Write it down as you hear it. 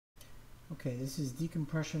Okay, this is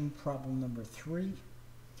decompression problem number 3,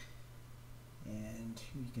 and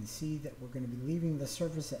you can see that we're going to be leaving the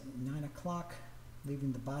surface at 9 o'clock,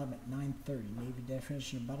 leaving the bottom at 9:30. Navy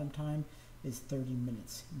definition of bottom time is 30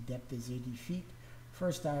 minutes. Depth is 80 feet.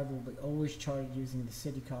 First dive will be always charted using the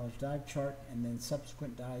City College dive chart, and then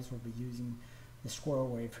subsequent dives will be using the square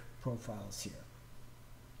wave profiles here.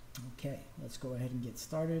 Okay, let's go ahead and get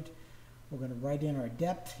started. We're going to write in our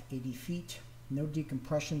depth, 80 feet. No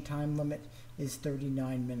decompression time limit is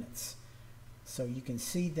 39 minutes. So you can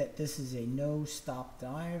see that this is a no stop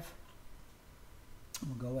dive.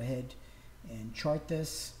 We'll go ahead and chart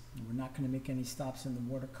this. We're not going to make any stops in the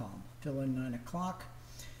water column. Fill in 9 o'clock.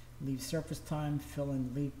 Leave surface time, fill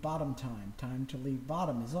in leave bottom time. Time to leave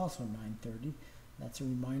bottom is also 9:30. That's a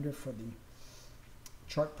reminder for the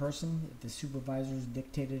chart person. If the supervisors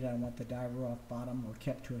dictated I want the diver off bottom or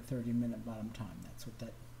kept to a 30-minute bottom time. That's what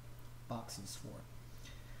that box is for.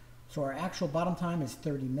 So our actual bottom time is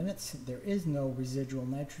 30 minutes. There is no residual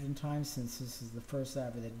nitrogen time since this is the first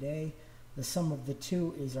dive of the day. The sum of the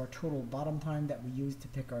two is our total bottom time that we use to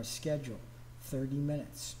pick our schedule, 30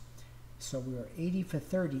 minutes. So we are 80 for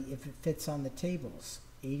 30 if it fits on the tables.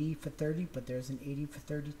 80 for 30, but there's an 80 for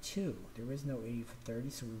 32. There is no 80 for 30,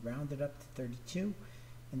 so we round it up to 32,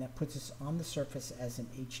 and that puts us on the surface as an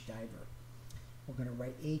H diver. We're going to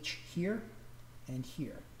write H here and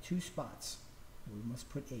here, 2 spots. We must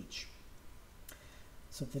put H.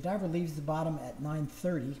 So if the diver leaves the bottom at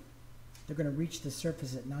 9:30, they're going to reach the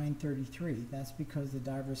surface at 9:33. That's because the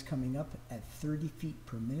diver is coming up at 30 feet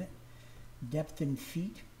per minute. Depth in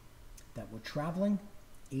feet that we're traveling,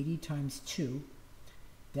 80 times 2.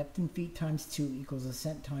 Depth in feet times 2 equals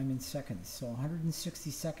ascent time in seconds. So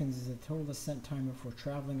 160 seconds is the total ascent time if we're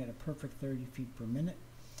traveling at a perfect 30 feet per minute.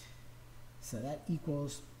 So that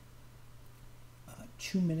equals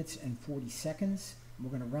 2 minutes and 40 seconds. We're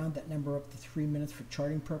going to round that number up to 3 minutes for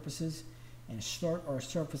charting purposes and start our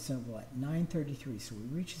surface interval at 9:33. So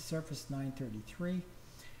we reach the surface 9:33,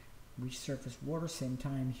 reach surface water, same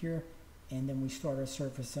time here, and then we start our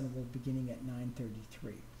surface interval beginning at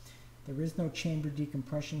 9:33. There is no chamber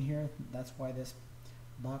decompression here. That's why this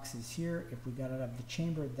box is here. If we got it out of the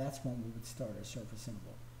chamber, that's when we would start our surface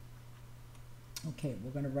interval. Okay, we're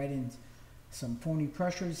going to write in some phony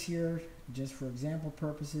pressures here just for example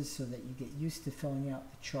purposes so that you get used to filling out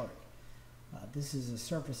the chart. This is a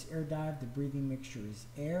surface air dive. The breathing mixture is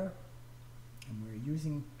air, and we're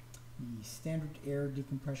using the standard air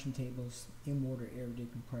decompression tables, in water air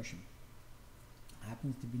decompression.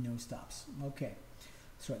 Happens to be no stops. Okay,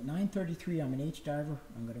 so at 9:33 I'm an H diver.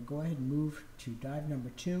 I'm going to go ahead and move to dive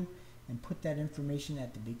number 2 and put that information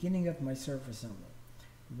at the beginning of my surface interval.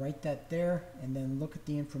 Write that there and then look at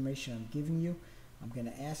the information I'm giving you. I'm going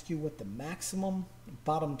to ask you what the maximum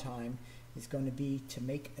bottom time is going to be to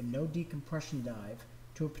make a no decompression dive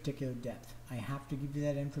to a particular depth. I have to give you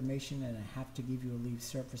that information and I have to give you a leave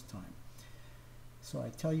surface time. So I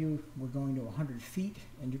tell you we're going to 100 feet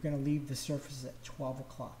and you're going to leave the surface at 12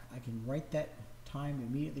 o'clock. I can write that time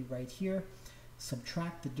immediately right here,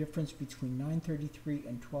 subtract the difference between 9:33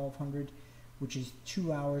 and 1200, which is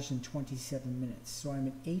 2 hours and 27 minutes. So I'm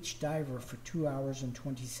an H diver for 2 hours and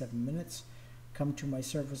 27 minutes. Come to my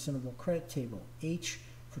surface interval credit table. H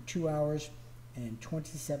for 2 hours and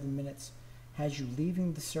 27 minutes has you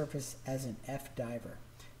leaving the surface as an F diver.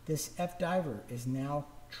 This F diver is now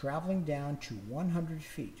traveling down to 100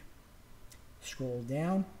 feet. Scroll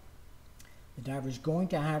down. The diver is going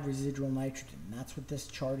to have residual nitrogen. That's what this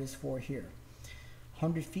chart is for here.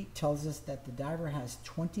 100 feet tells us that the diver has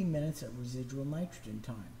 20 minutes of residual nitrogen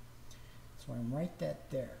time. So I'm right that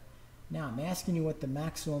there. Now I'm asking you what the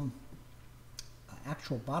maximum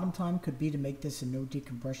actual bottom time could be to make this a no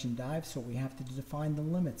decompression dive, so we have to define the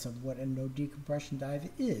limits of what a no decompression dive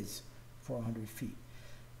is for 100 feet.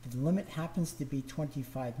 The limit happens to be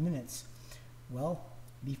 25 minutes. Well,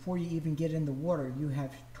 before you even get in the water, you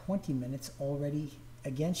have 20 minutes already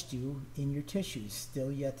against you in your tissues,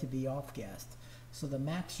 still yet to be off-gassed. So the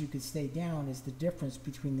max you could stay down is the difference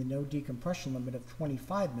between the no decompression limit of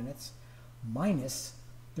 25 minutes minus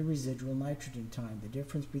the residual nitrogen time. The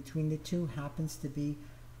difference between the two happens to be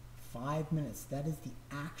 5 minutes. That is the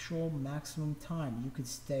actual maximum time you could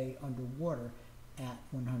stay underwater at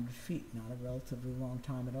 100 feet. Not a relatively long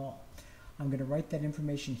time at all. I'm going to write that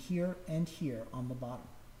information here and here on the bottom.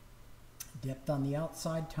 Depth on the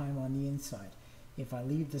outside, time on the inside. If I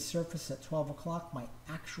leave the surface at 12 o'clock, my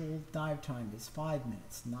actual dive time is 5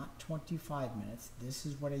 minutes, not 25 minutes. This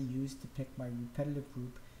is what I use to pick my repetitive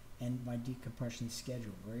group and my decompression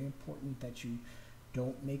schedule. Very important that you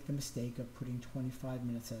don't make the mistake of putting 25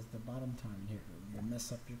 minutes as the bottom time here. You'll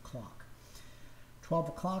mess up your clock. 12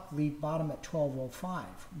 o'clock, leave bottom at 12:05.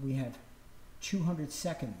 We have 200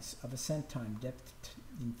 seconds of ascent time, depth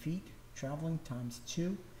in feet, traveling times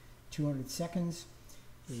 2. 200 seconds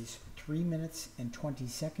is 3 minutes and 20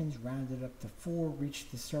 seconds, rounded up to 4. Reach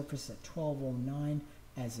the surface at 12:09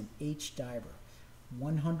 as an H diver.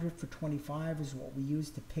 100 for 25 is what we use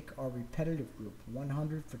to pick our repetitive group.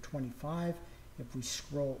 100 for 25. If we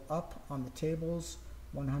scroll up on the tables,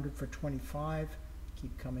 100 for 25,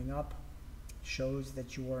 keep coming up, shows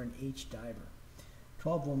that you are an H diver.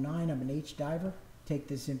 12:09, I'm an H diver. Take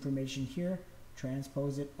this information here,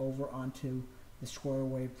 transpose it over onto the square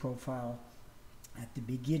wave profile at the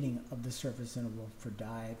beginning of the surface interval for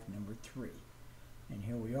dive number 3. And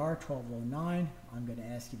here we are, 12:09. I'm going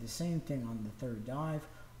to ask you the same thing on the third dive.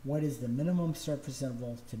 What is the minimum surface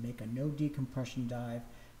interval to make a no decompression dive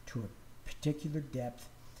to a particular depth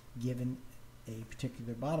given a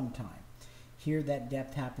particular bottom time? Here that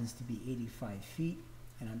depth happens to be 85 feet,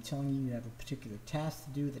 and I'm telling you you have a particular task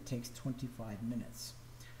to do that takes 25 minutes.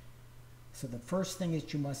 So the first thing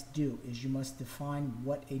that you must do is you must define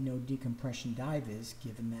what a no decompression dive is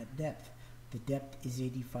given that depth. The depth is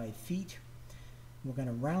 85 feet. We're going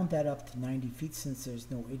to round that up to 90 feet since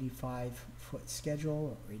there's no 85-foot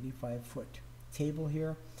schedule or 85-foot table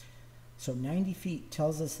here. So 90 feet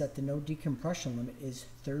tells us that the no decompression limit is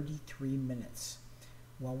 33 minutes.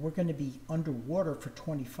 Well, we're going to be underwater for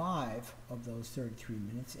 25 of those 33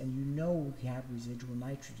 minutes, and you know we have residual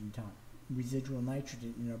nitrogen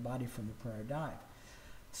in our body from the prior dive.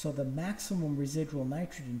 So the maximum residual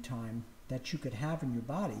nitrogen time that you could have in your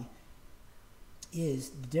body is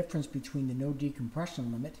the difference between the no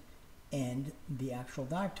decompression limit and the actual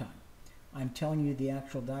dive time. I'm telling you the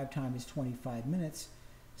actual dive time is 25 minutes,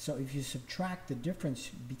 so if you subtract the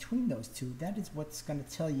difference between those two, that is what's going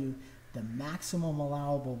to tell you the maximum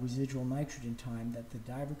allowable residual nitrogen time that the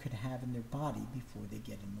diver could have in their body before they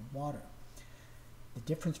get in the water. The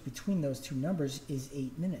difference between those two numbers is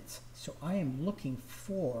 8 minutes. So I am looking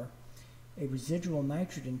for a residual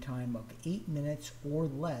nitrogen time of 8 minutes or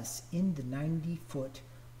less in the 90-foot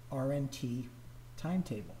RNT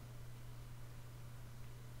timetable.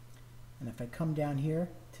 And if I come down here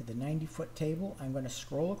to the 90-foot table, I'm going to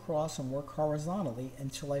scroll across and work horizontally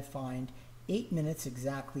until I find 8 minutes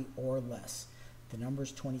exactly or less. The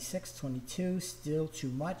number's 26, 22, still too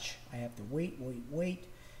much. I have to wait.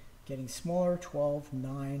 Getting smaller, 12,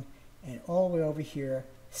 9, and all the way over here,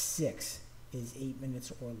 6 is 8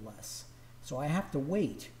 minutes or less. So I have to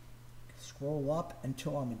wait, scroll up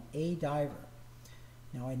until I'm an A diver.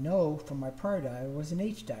 Now I know from my prior dive I was an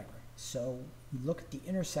H diver. So you look at the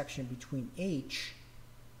intersection between H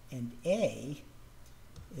and A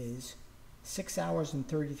is 6 hours and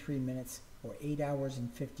 33 minutes or 8 hours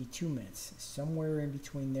and 52 minutes. Somewhere in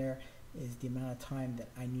between there is the amount of time that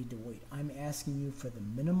I need to wait. I'm asking you for the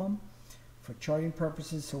minimum for charting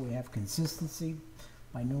purposes so we have consistency.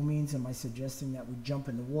 By no means am I suggesting that we jump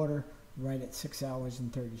in the water right at 6 hours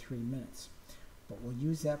and 33 minutes. But we'll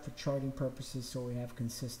use that for charting purposes so we have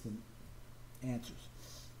consistent answers.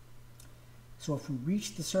 So if we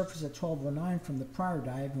reach the surface at 12:09 from the prior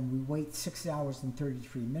dive and we wait 6 hours and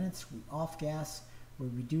 33 minutes, we off gas, we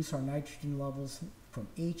reduce our nitrogen levels from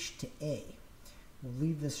H to A. We'll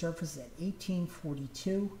leave the surface at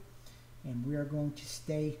 1842 and we are going to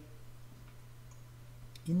stay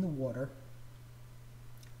in the water,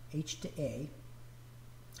 H to A.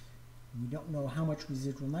 We don't know how much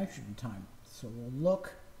residual nitrogen time. So we'll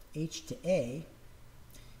look H to A,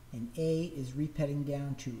 and A is repeating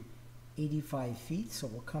down to 85 feet. So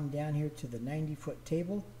we'll come down here to the 90-foot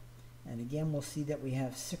table, and again we'll see that we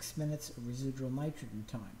have 6 minutes of residual nitrogen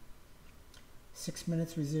time. 6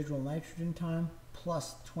 minutes residual nitrogen time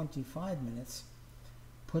plus 25 minutes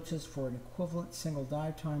puts us for an equivalent single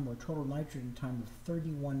dive time or total nitrogen time of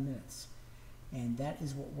 31 minutes. And that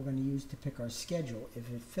is what we're going to use to pick our schedule if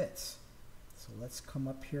it fits. So let's come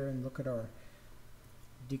up here and look at our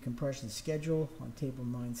decompression schedule on table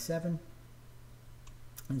 9.7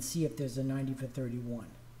 and see if there's a 90 for 31.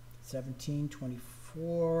 17,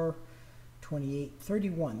 24, 28,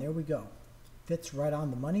 31. There we go. Fits right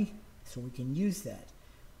on the money, so we can use that.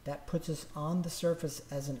 That puts us on the surface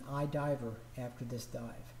as an I diver after this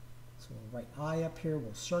dive. So we'll write I up here,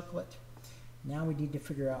 we'll circle it. Now we need to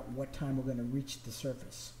figure out what time we're going to reach the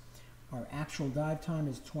surface. Our actual dive time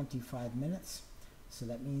is 25 minutes, so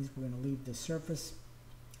that means we're going to leave the surface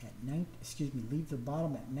at leave the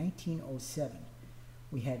bottom at 1907.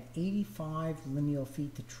 We had 85 lineal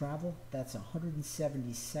feet to travel. That's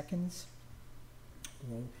 170 seconds.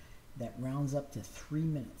 Well, that rounds up to 3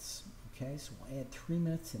 minutes. Okay, so we'll add 3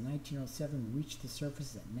 minutes to 1907, reach the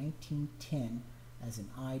surface at 1910 as an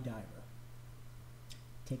I diver.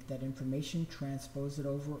 Take that information, transpose it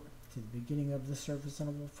over to the beginning of the surface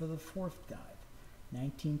interval for the fourth dive.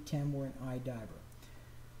 1910, we're an I diver.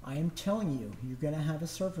 I am telling you, you're going to have a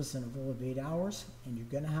surface interval of 8 hours, and you're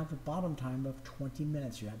going to have a bottom time of 20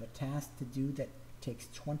 minutes. You have a task to do that takes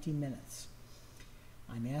 20 minutes.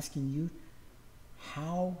 I'm asking you,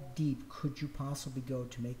 how deep could you possibly go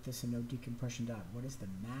to make this a no decompression dive? What is the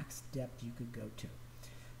max depth you could go to?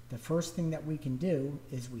 The first thing that we can do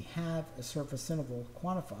is we have a surface interval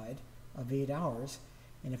quantified of 8 hours,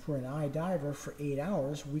 and if we're an I diver for 8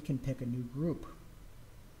 hours, we can pick a new group.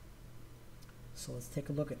 So let's take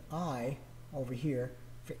a look at I over here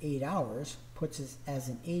for 8 hours, puts us as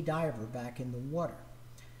an A diver back in the water.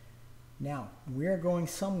 Now, we're going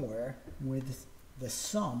somewhere with the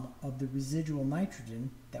sum of the residual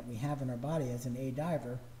nitrogen that we have in our body as an A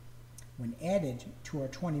diver, when added to our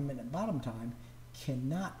 20-minute bottom time,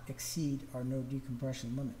 cannot exceed our no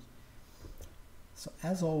decompression limit. So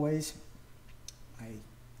as always, I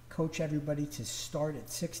coach everybody to start at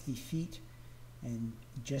 60 feet and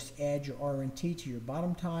just add your RNT to your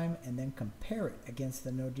bottom time and then compare it against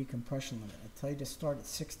the no decompression limit. I tell you to start at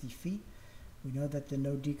 60 feet. We know that the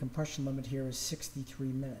no decompression limit here is 63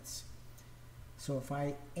 minutes. So if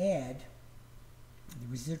I add the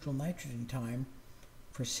residual nitrogen time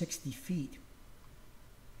for 60 feet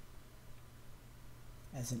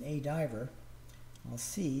as an A diver, I'll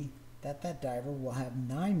see that that diver will have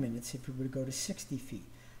 9 minutes if we were to go to 60 feet.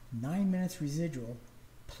 9 minutes residual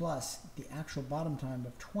plus the actual bottom time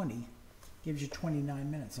of 20 gives you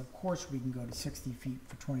 29 minutes. Of course we can go to 60 feet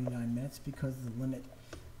for 29 minutes because the limit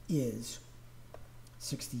is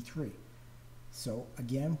 63. So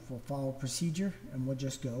again, we'll follow procedure and we'll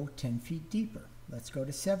just go 10 feet deeper. Let's go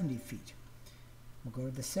to 70 feet. We'll go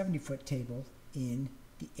to the 70-foot table in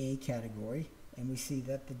the A category, and we see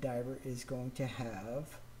that the diver is going to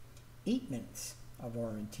have 8 minutes of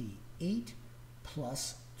RNT. 8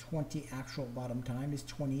 plus 20 actual bottom time is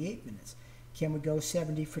 28 minutes. Can we go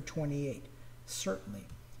 70 for 28? Certainly,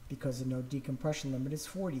 because the no decompression limit is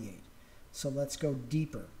 48. So let's go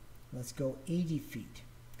deeper. Let's go 80 feet.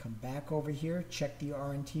 Come back over here, check the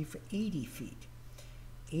RNT for 80 feet.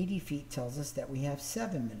 80 feet tells us that we have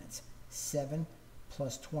 7 minutes. 7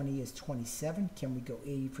 plus 20 is 27. Can we go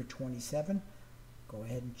 80 for 27? Go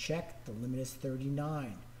ahead and check. The limit is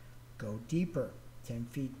 39. Go deeper. 10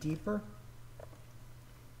 feet deeper.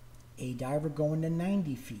 A diver going to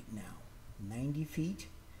 90 feet now. 90 feet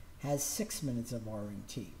has 6 minutes of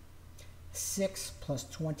RNT. 6 plus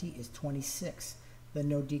 20 is 26. The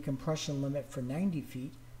no decompression limit for 90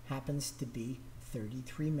 feet happens to be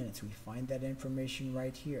 33 minutes. We find that information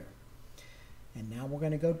right here. And now we're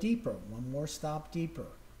going to go deeper. One more stop deeper.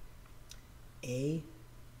 A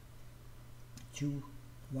to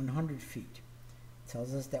 100 feet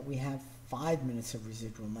tells us that we have 5 minutes of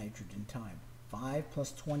residual nitrogen time. 5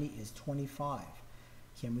 plus 20 is 25.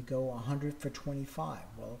 Can we go 100 for 25?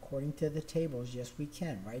 Well, according to the tables, yes we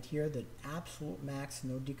can. Right here, the absolute max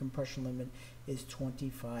no decompression limit is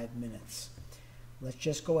 25 minutes. Let's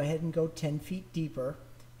just go ahead and go 10 feet deeper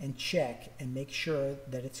and check and make sure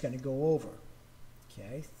that it's going to go over.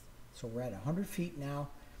 Okay, so we're at 100 feet now.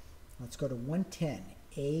 Let's go to 110.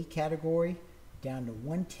 A category down to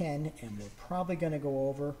 110, and we're probably going to go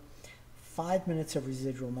over 5 minutes of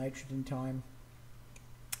residual nitrogen time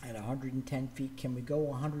at 110 feet. Can we go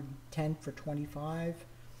 110 for 25?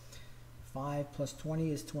 5 plus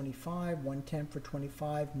 20 is 25. 110 for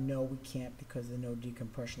 25? No, we can't, because the no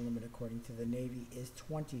decompression limit according to the Navy is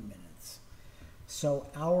 20 minutes. So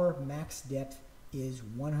our max depth is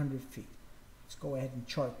 100 feet. Let's go ahead and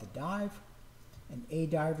chart the dive. An A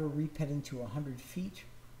diver repeating to 100 feet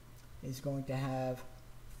is going to have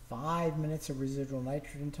 5 minutes of residual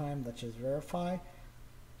nitrogen time. Let's just verify.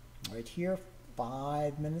 Right here,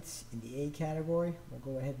 5 minutes in the A category. We'll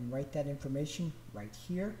go ahead and write that information right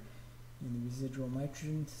here in the residual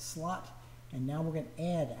nitrogen slot. And now we're going to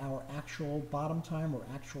add our actual bottom time or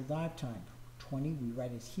actual dive time. 20, we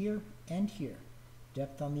write it here and here.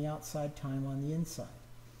 Depth on the outside, time on the inside.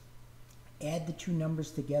 Add the two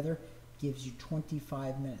numbers together, gives you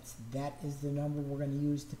 25 minutes. That is the number we're going to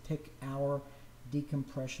use to pick our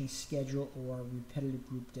decompression schedule or repetitive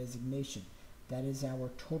group designation. That is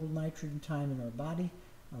our total nitrogen time in our body,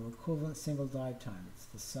 our equivalent single dive time. It's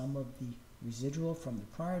the sum of the residual from the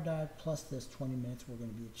prior dive plus this 20 minutes we're going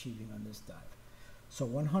to be achieving on this dive. So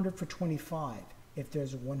 100 for 25. If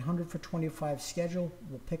there's a 100 for 25 schedule,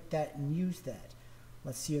 we'll pick that and use that.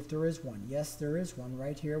 Let's see if there is one. Yes, there is one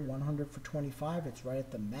right here, 100 for 25. It's right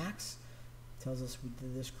at the max. Tells us we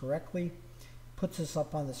did this correctly. Puts us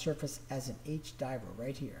up on the surface as an H diver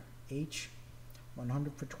right here. H,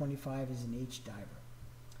 100 for 25 is an H diver.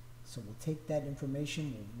 So we'll take that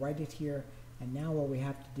information, we'll write it here, and now what we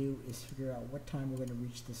have to do is figure out what time we're going to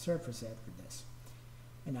reach the surface after this.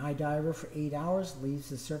 An iDiver for 8 hours leaves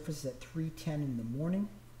the surface at 3:10 in the morning,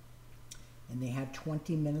 and they had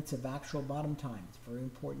 20 minutes of actual bottom time. It's very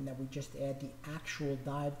important that we just add the actual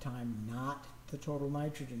dive time, not the total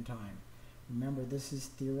nitrogen time. Remember, this is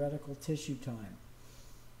theoretical tissue time.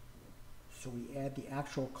 So we add the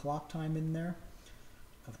actual clock time in there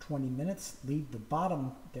of 20 minutes, leave the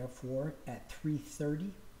bottom, therefore, at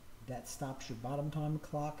 3:30. That stops your bottom time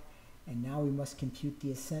clock. And now we must compute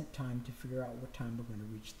the ascent time to figure out what time we're going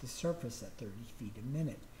to reach the surface at 30 feet a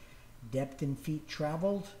minute. Depth in feet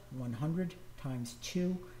traveled, 100 times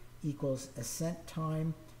 2 equals ascent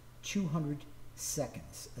time, 200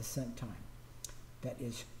 seconds ascent time. That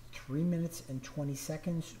is 3 minutes and 20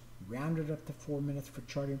 seconds, rounded up to 4 minutes for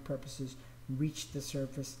charting purposes, reached the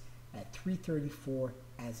surface at 3:34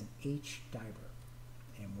 as an H diver.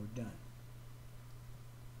 And we're done.